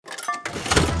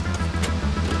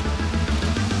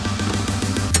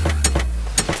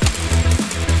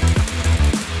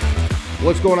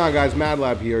What's going on, guys? Mad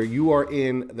Lab here. You are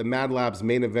in the Mad Lab's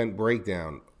main event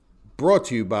breakdown, brought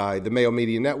to you by the Mayo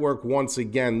Media Network. Once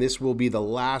again, this will be the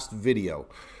last video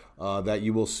that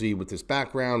you will see with this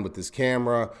background, with this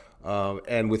camera,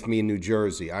 and with me in New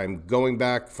Jersey. I'm going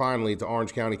back finally to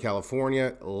Orange County,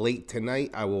 California, late tonight.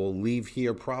 I will leave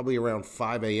here probably around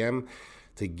 5 a.m.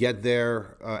 to get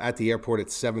there at the airport at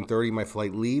 7:30. My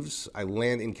flight leaves. I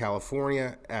land in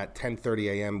California at 10:30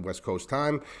 a.m. West Coast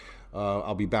time.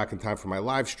 I'll be back in time for my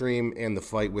live stream and the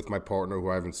fight with my partner, who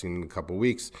I haven't seen in a couple of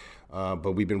weeks.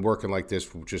 But we've been working like this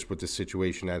just with the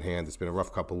situation at hand. It's been a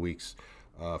rough couple of weeks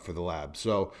for the lab.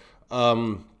 So,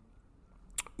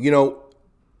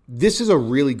 this is a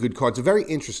really good card. It's a very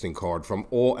interesting card from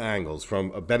all angles,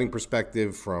 from a betting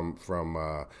perspective, from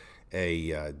a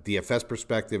DFS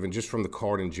perspective, and just from the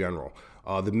card in general.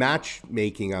 The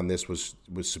matchmaking on this was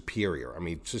superior. I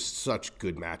mean, just such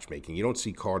good matchmaking. You don't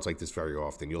see cards like this very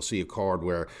often. You'll see a card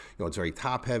where it's very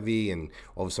top heavy, and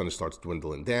all of a sudden it starts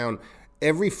dwindling down.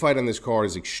 Every fight on this card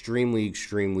is extremely,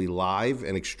 extremely live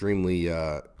and extremely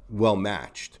well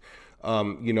matched.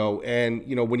 When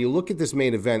you look at this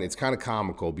main event, it's kind of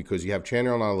comical because you have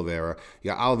Chandler and Oliveira. You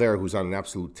got Oliveira, who's on an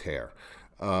absolute tear.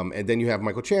 And then you have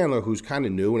Michael Chandler, who's kind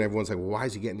of new, and everyone's like, well, why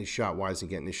is he getting his shot? Why is he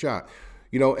getting his shot?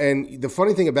 And the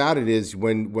funny thing about it is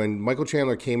when Michael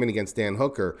Chandler came in against Dan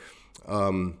Hooker,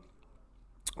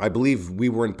 I believe we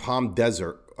were in Palm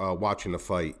Desert watching the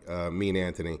fight, me and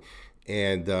Anthony,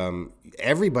 and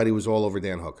everybody was all over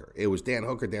Dan Hooker. It was Dan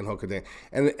Hooker.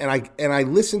 And I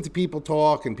listened to people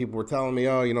talk, and people were telling me,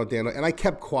 Dan, and I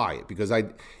kept quiet because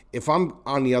if I'm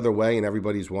on the other way and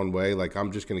everybody's one way, like,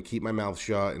 I'm just going to keep my mouth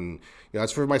shut, and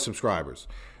that's for my subscribers.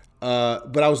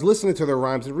 But I was listening to their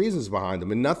rhymes and reasons behind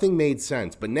them, and nothing made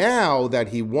sense. But now that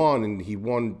he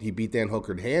beat Dan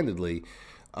Hooker handedly.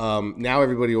 Now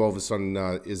everybody all of a sudden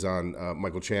is on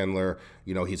Michael Chandler.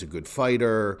 He's a good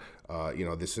fighter.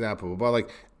 This and that, blah, blah, blah.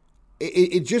 Like,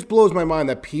 it just blows my mind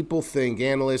that people think,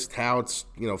 analysts, touts,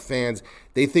 fans,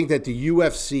 they think that the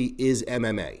UFC is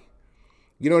MMA.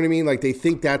 You know what I mean? Like, they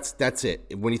think that's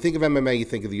it. When you think of MMA, you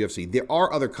think of the UFC. There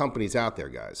are other companies out there,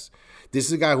 guys. This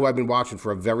is a guy who I've been watching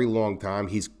for a very long time.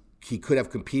 He could have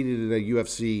competed in a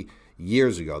UFC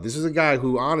years ago. This is a guy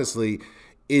who, honestly,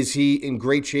 is he in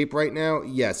great shape right now?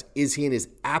 Yes. Is he in his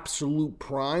absolute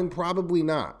prime? Probably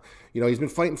not. He's been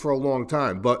fighting for a long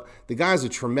time. But the guy's a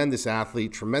tremendous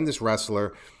athlete, tremendous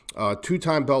wrestler,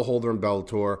 two-time belt holder in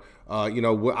Bellator.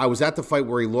 I was at the fight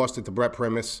where he lost it to Brett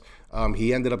Primus.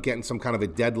 He ended up getting some kind of a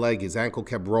dead leg. His ankle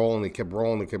kept rolling. It kept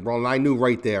rolling. And I knew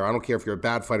right there, I don't care if you're a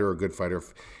bad fighter or a good fighter,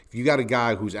 if you got a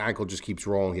guy whose ankle just keeps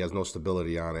rolling, he has no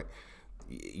stability on it,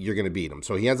 you're going to beat him.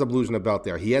 So he ends up losing the belt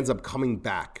there. He ends up coming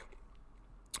back,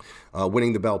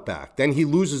 winning the belt back. Then he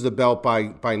loses the belt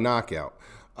by knockout.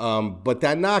 But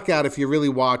that knockout, if you really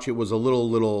watch it, was a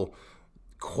little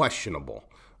questionable.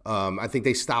 I think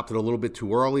they stopped it a little bit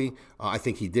too early. I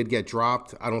think he did get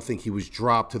dropped. I don't think he was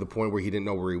dropped to the point where he didn't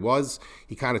know where he was.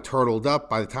 He kind of turtled up.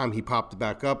 By the time he popped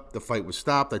back up, the fight was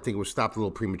stopped. I think it was stopped a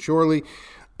little prematurely.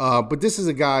 But this is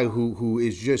a guy who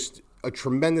is just a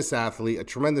tremendous athlete, a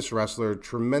tremendous wrestler,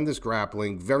 tremendous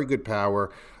grappling, very good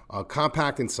power,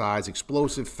 compact in size,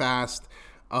 explosive, fast,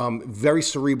 very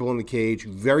cerebral in the cage,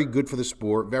 very good for the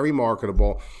sport, very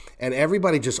marketable. And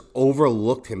everybody just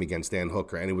overlooked him against Dan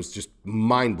Hooker, and it was just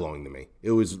mind-blowing to me.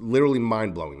 It was literally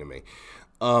mind-blowing to me.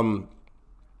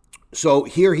 So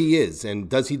here he is, and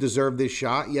does he deserve this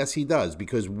shot? Yes, he does,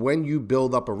 because when you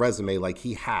build up a resume like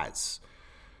he has,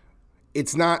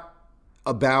 it's not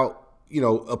about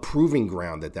a proving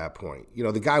ground at that point.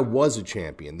 The guy was a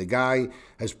champion. The guy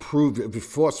has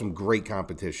fought some great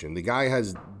competition. The guy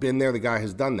has been there. The guy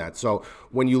has done that. So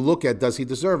when you look at, does he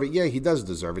deserve it? Yeah, he does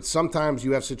deserve it. Sometimes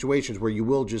you have situations where you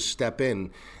will just step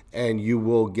in and you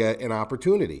will get an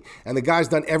opportunity. And the guy's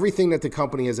done everything that the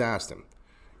company has asked him.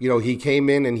 He came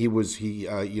in and he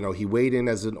weighed in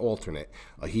as an alternate.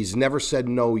 He's never said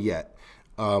no yet.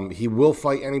 He will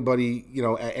fight anybody,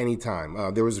 at any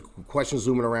time. There was questions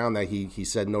zooming around that he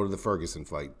said no to the Ferguson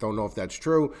fight. Don't know if that's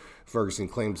true. Ferguson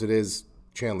claims it is.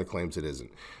 Chandler claims it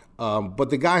isn't. But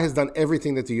the guy has done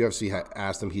everything that the UFC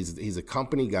asked him. He's a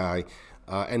company guy,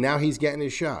 and now he's getting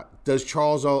his shot. Does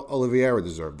Charles Oliveira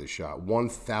deserve this shot?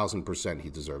 1,000%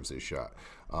 he deserves this shot.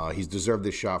 He's deserved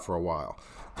this shot for a while.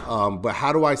 But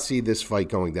how do I see this fight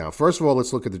going down? First of all,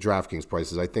 let's look at the DraftKings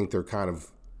prices. I think they're kind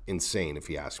of insane, if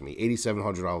you ask me.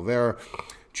 8,700 Oliveira,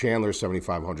 Chandler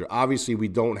 7,500. Obviously, we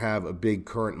don't have a big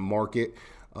current market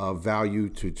value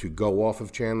to go off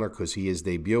of Chandler because he is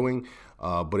debuting.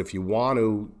 But if you want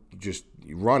to just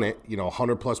run it,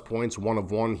 100 plus points, 1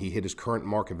 of 1. He hit his current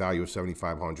market value of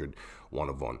 7,500, 1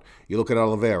 of 1. You look at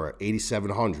Oliveira,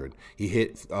 8,700. He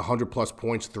hit 100 plus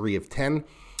points, 3 of 10.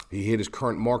 He hit his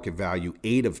current market value,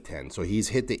 8 of 10. So he's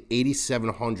hit the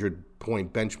 8,700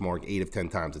 point benchmark 8 of 10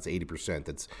 times. That's 80%.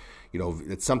 That's,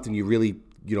 it's something you really,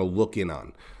 look in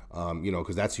on,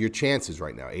 because that's your chances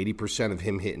right now. 80% of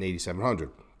him hitting 8,700.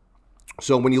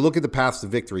 So when you look at the paths to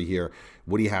victory here,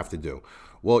 what do you have to do?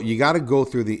 Well, you got to go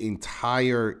through the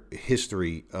entire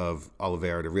history of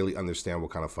Oliveira to really understand what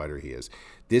kind of fighter he is.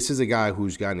 This is a guy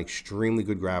who's got an extremely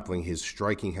good grappling. His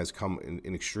striking has come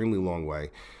an extremely long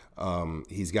way.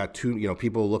 He's got 2,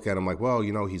 people look at him like, well,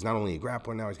 he's not only a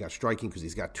grappler now, he's got striking because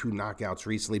he's got 2 knockouts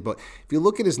recently. But if you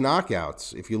look at his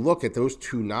knockouts, if you look at those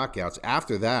 2 knockouts,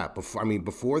 after that,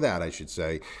 before that, I should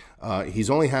say, he's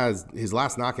only has, his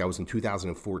last knockout was in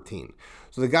 2014.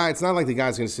 So the guy, it's not like the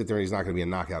guy's going to sit there and he's not going to be a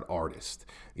knockout artist.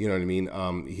 You know what I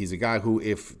mean? He's a guy who,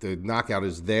 if the knockout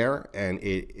is there and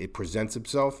it presents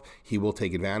himself, he will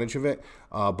take advantage of it.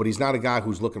 But he's not a guy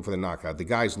who's looking for the knockout. The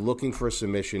guy's looking for a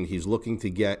submission. He's looking to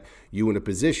get you in a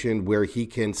position where he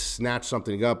can snatch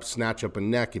something up, snatch up a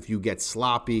neck. If you get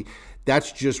sloppy,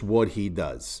 that's just what he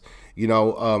does.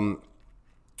 So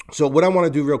what I want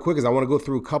to do real quick is I want to go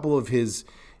through a couple of his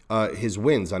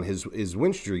wins on his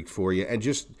win streak for you and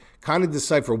just kind of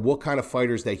decipher what kind of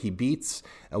fighters that he beats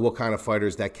and what kind of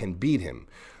fighters that can beat him.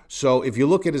 So if you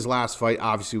look at his last fight,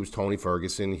 obviously it was Tony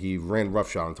Ferguson. He ran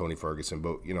roughshod on Tony Ferguson,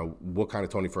 but what kind of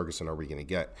Tony Ferguson are we going to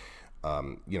get?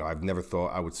 I've never thought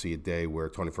I would see a day where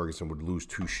Tony Ferguson would lose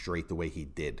 2 straight the way he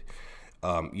did.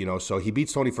 So he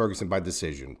beats Tony Ferguson by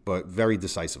decision, but very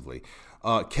decisively.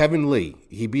 Kevin Lee,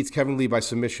 he beats Kevin Lee by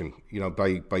submission,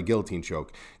 by guillotine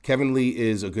choke. Kevin Lee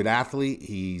is a good athlete.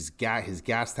 His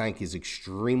gas tank is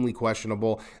extremely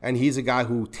questionable, and he's a guy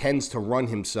who tends to run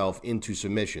himself into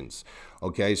submissions.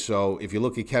 Okay, so if you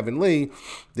look at Kevin Lee,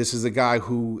 this is a guy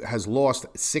who has lost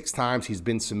 6 times. He's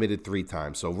been submitted 3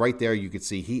 times. So right there, you could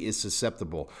see he is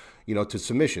susceptible, to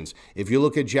submissions. If you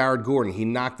look at Jared Gordon, he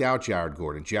knocked out Jared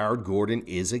Gordon. Jared Gordon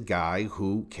is a guy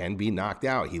who can be knocked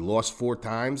out. He lost 4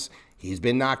 times. He's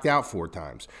been knocked out 4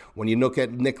 times. When you look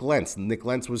at Nick Lentz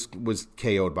was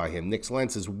KO'd by him. Nick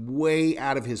Lentz is way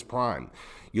out of his prime.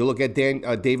 You look at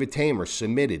David Tamer,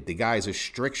 submitted. The guy is a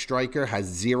strict striker, has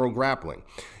 0 grappling.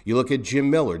 You look at Jim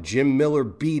Miller. Jim Miller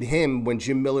beat him when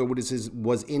Jim Miller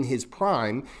was in his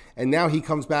prime, and now he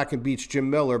comes back and beats Jim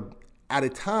Miller at a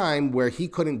time where he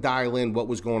couldn't dial in what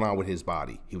was going on with his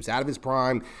body. He was out of his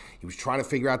prime. He was trying to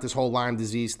figure out this whole Lyme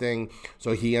disease thing,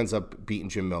 so he ends up beating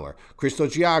Jim Miller.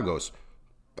 Christos Giagos,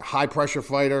 high-pressure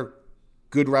fighter,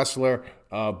 good wrestler,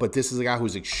 but this is a guy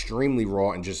who's extremely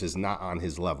raw and just is not on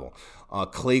his level.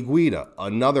 Clay Guida,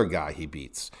 another guy he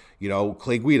beats.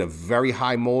 Clay Guida, very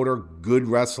high motor, good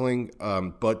wrestling,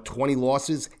 but 20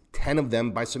 losses, 10 of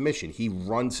them by submission. He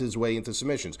runs his way into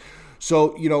submissions.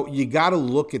 So, you got to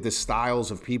look at the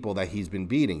styles of people that he's been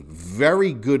beating.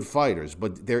 Very good fighters,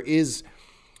 but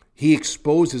he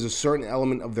exposes a certain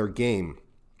element of their game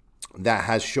that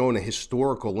has shown a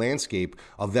historical landscape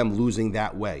of them losing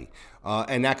that way.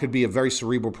 And that could be a very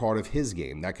cerebral part of his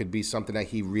game. That could be something that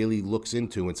he really looks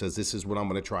into and says, this is what I'm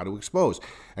going to try to expose.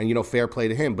 And, fair play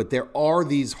to him. But there are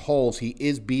these holes. He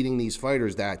is beating these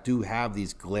fighters that do have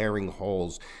these glaring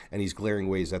holes and these glaring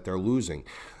ways that they're losing.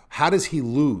 How does he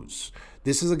lose?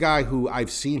 This is a guy who I've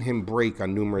seen him break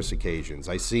on numerous occasions.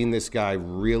 I've seen this guy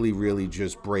really, really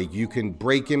just break. You can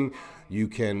break him. You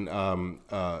can,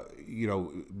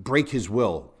 break his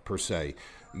will, per se.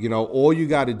 All you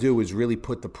got to do is really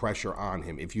put the pressure on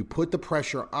him. If you put the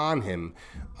pressure on him,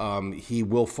 he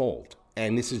will fold.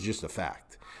 And this is just a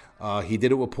fact. He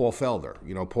did it with Paul Felder.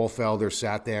 Paul Felder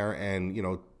sat there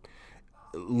and,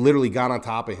 literally got on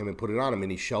top of him and put it on him,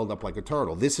 and he shelled up like a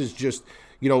turtle. This is just,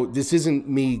 this isn't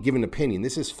me giving an opinion.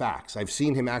 This is facts. I've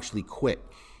seen him actually quit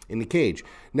in the cage.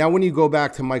 Now, when you go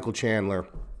back to Michael Chandler,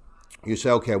 you say,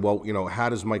 okay, well, how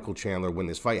does Michael Chandler win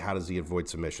this fight? How does he avoid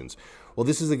submissions? Well,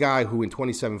 this is a guy who in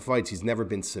 27 fights, he's never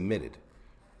been submitted.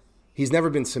 He's never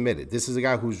been submitted. This is a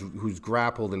guy who's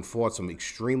grappled and fought some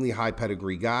extremely high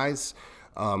pedigree guys,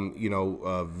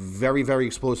 very, very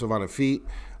explosive on the feet.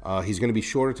 He's going to be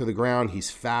shorter to the ground.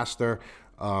 He's faster.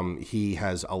 He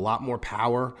has a lot more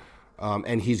power,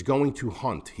 and he's going to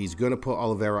hunt. He's going to put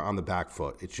Oliveira on the back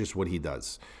foot. It's just what he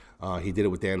does. He did it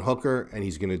with Dan Hooker, and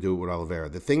he's going to do it with Oliveira.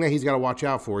 The thing that he's got to watch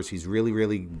out for is he's really,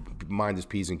 really mind his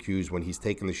P's and Q's when he's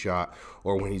taking the shot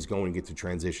or when he's going to get to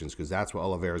transitions, because that's what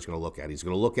Oliveira is going to look at. He's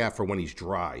going to look at for when he's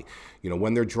dry.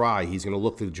 When they're dry, he's going to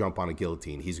look to jump on a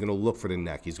guillotine. He's going to look for the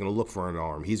neck. He's going to look for an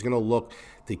arm. He's going to look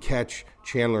to catch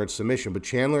Chandler in submission. But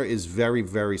Chandler is very,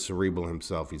 very cerebral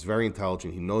himself. He's very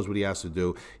intelligent. He knows what he has to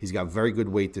do. He's got very good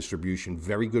weight distribution,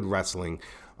 very good wrestling.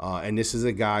 And this is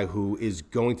a guy who is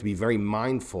going to be very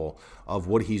mindful of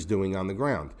what he's doing on the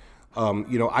ground.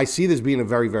 I see this being a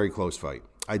very, very close fight.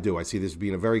 I do. I see this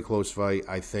being a very close fight.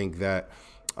 I think that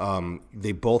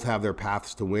they both have their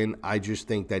paths to win. I just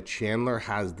think that Chandler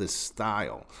has the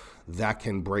style that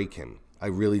can break him. I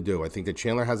really do. I think that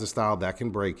Chandler has a style that can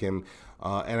break him.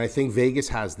 And I think Vegas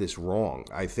has this wrong.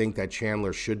 I think that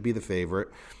Chandler should be the favorite.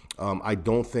 I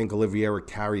don't think Oliveira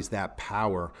carries that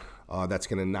power that's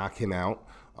going to knock him out.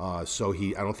 I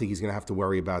don't think he's going to have to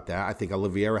worry about that. I think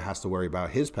Oliveira has to worry about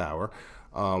his power.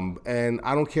 And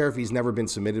I don't care if he's never been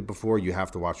submitted before. You have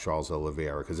to watch Charles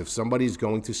Oliveira, because if somebody's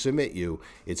going to submit you,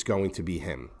 it's going to be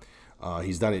him.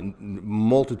 He's done it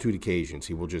multitude occasions.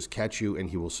 He will just catch you and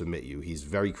he will submit you. He's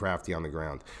very crafty on the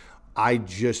ground. I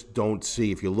just don't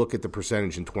see, if you look at the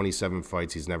percentage in 27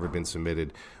 fights, he's never been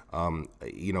submitted.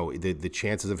 The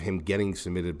chances of him getting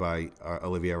submitted by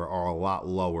Oliveira are a lot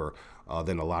lower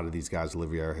than a lot of these guys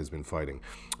Oliveira has been fighting.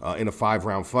 In a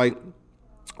 5-round fight,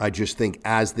 I just think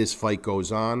as this fight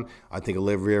goes on, I think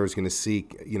Oliveira is going to see,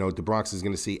 DeBronx is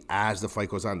going to see as the fight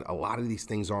goes on, a lot of these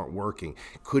things aren't working.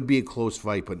 Could be a close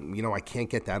fight, but, I can't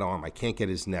get that arm. I can't get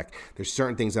his neck. There's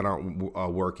certain things that aren't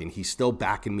working. He's still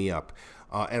backing me up.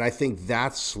 And I think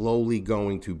that's slowly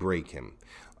going to break him.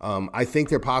 I think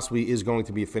there possibly is going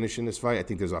to be a finish in this fight. I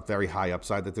think there's a very high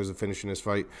upside that there's a finish in this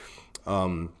fight.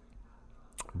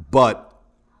 But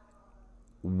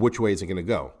which way is it going to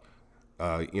go?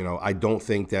 I don't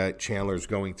think that Chandler's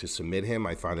going to submit him.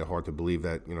 I find it hard to believe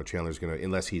that, Chandler's going to,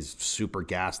 unless he's super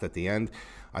gassed at the end.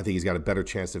 I think he's got a better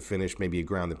chance to finish, maybe a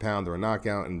ground and pound or a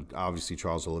knockout, and obviously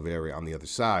Charles Oliveira on the other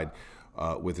side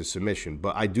with a submission.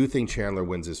 But I do think Chandler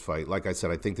wins this fight. Like I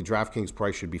said, I think the DraftKings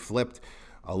price should be flipped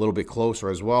a little bit closer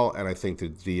as well, and I think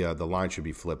that the line should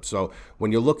be flipped. So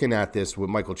when you're looking at this with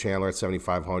Michael Chandler at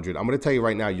 7,500, I'm going to tell you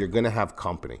right now, you're going to have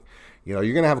company. You're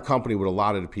going to have company with a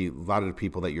lot of the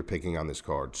people that you're picking on this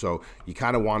card. So you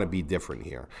kind of want to be different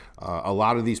here. A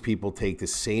lot of these people take the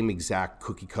same exact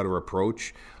cookie cutter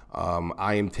approach.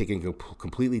 I am taking a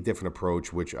completely different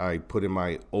approach, which I put in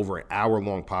my over an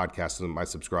hour-long podcast to my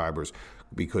subscribers,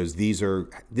 because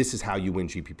this is how you win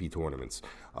GPP tournaments.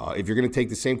 If you're going to take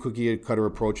the same cookie cutter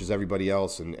approach as everybody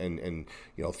else and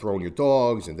throwing your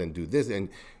dogs and then do this, and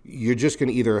you're just going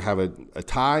to either have a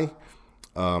tie,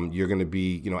 you're going to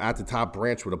be at the top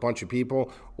branch with a bunch of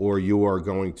people, or you are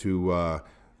going to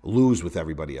lose with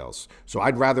everybody else. So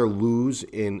I'd rather lose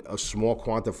in a small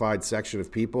quantified section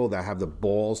of people that have the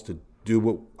balls to do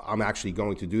what I'm actually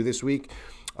going to do this week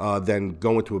than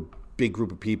go into a big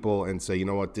group of people and say, you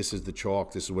know what, this is the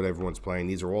chalk, this is what everyone's playing,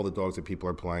 these are all the dogs that people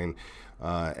are playing,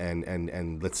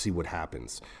 and let's see what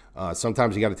happens.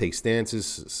 Sometimes you got to take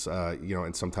stances,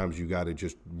 and sometimes you got to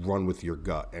just run with your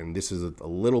gut. And this is a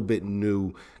little bit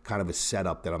new kind of a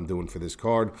setup that I'm doing for this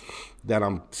card that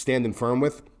I'm standing firm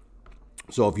with.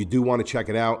 So if you do want to check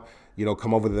it out,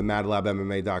 come over to the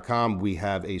MadLabMMA.com. We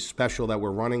have a special that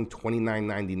we're running,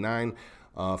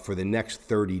 $29.99 for the next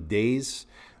 30 days.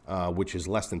 Which is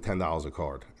less than $10 a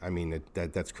card. I mean,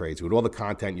 that's crazy. With all the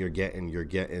content you're getting,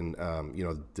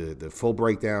 the full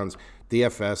breakdowns,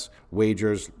 DFS,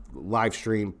 wagers, live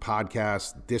stream,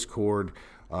 podcast, Discord,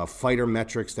 fighter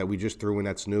metrics that we just threw in.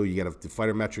 That's new. You get the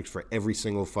fighter metrics for every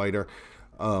single fighter,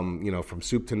 from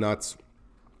soup to nuts,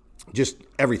 just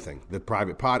everything. The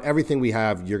private pod, everything we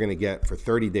have, you're going to get for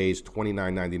 30 days,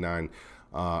 $29.99.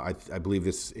 I believe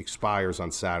this expires on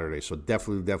Saturday. So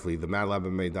definitely, the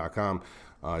MadLabMMA.com.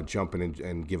 Jump in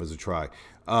and give us a try.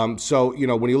 So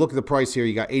when you look at the price here,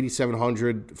 you got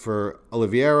 $8,700 for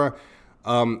Oliveira,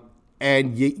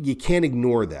 and you can't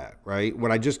ignore that, right?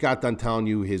 When I just got done telling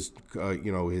you his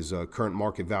current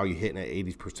market value hitting at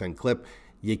 80% clip,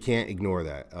 you can't ignore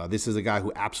that. This is a guy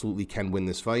who absolutely can win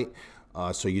this fight.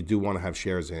 So you do want to have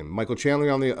shares of him. Michael Chandler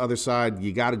on the other side,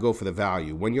 you got to go for the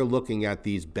value. When you're looking at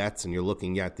these bets and you're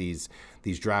looking at these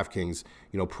DraftKings,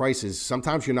 prices,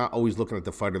 sometimes you're not always looking at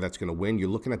the fighter that's going to win. You're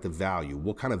looking at the value.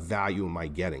 What kind of value am I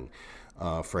getting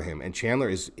for him? And Chandler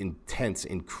is intense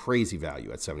and crazy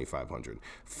value at 7,500.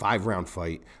 5-round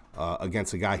fight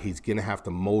against a guy he's going to have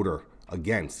to motor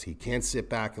against. He can't sit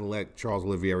back and let Charles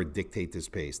Oliveira dictate this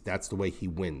pace. That's the way he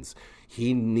wins.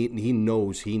 He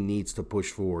knows he needs to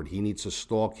push forward. He needs to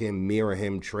stalk him, mirror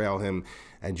him, trail him,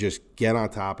 and just get on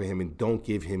top of him and don't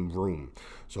give him room.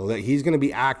 So that he's going to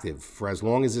be active for as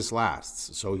long as this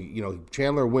lasts. So,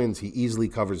 Chandler wins. He easily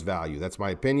covers value. That's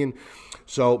my opinion.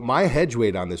 So my hedge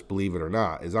weight on this, believe it or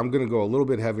not, is I'm going to go a little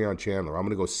bit heavier on Chandler. I'm going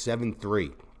to go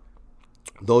 7-3.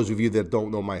 Those of you that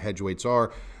don't know my hedge weights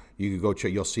are, you can go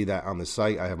check. You'll see that on the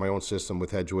site. I have my own system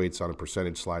with hedge weights on a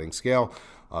percentage sliding scale.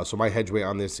 So my hedge weight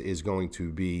on this is going to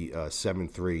be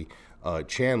 7-3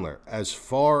 Chandler. As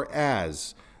far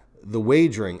as the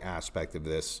wagering aspect of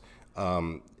this,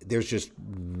 there's just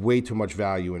way too much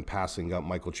value in passing up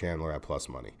Michael Chandler at plus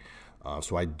money.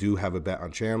 So I do have a bet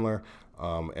on Chandler,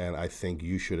 and I think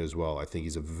you should as well. I think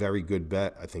he's a very good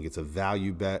bet. I think it's a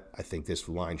value bet. I think this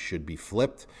line should be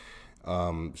flipped.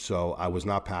 So I was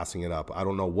not passing it up. I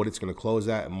don't know what it's going to close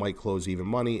at. It might close even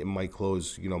money. It might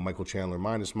close, Michael Chandler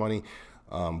minus money.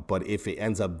 But if it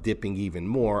ends up dipping even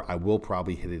more, I will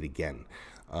probably hit it again.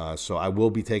 So I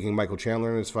will be taking Michael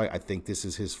Chandler in this fight. I think this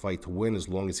is his fight to win as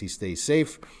long as he stays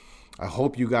safe. I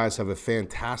hope you guys have a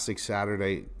fantastic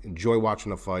Saturday. Enjoy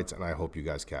watching the fights, and I hope you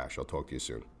guys cash. I'll talk to you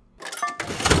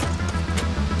soon.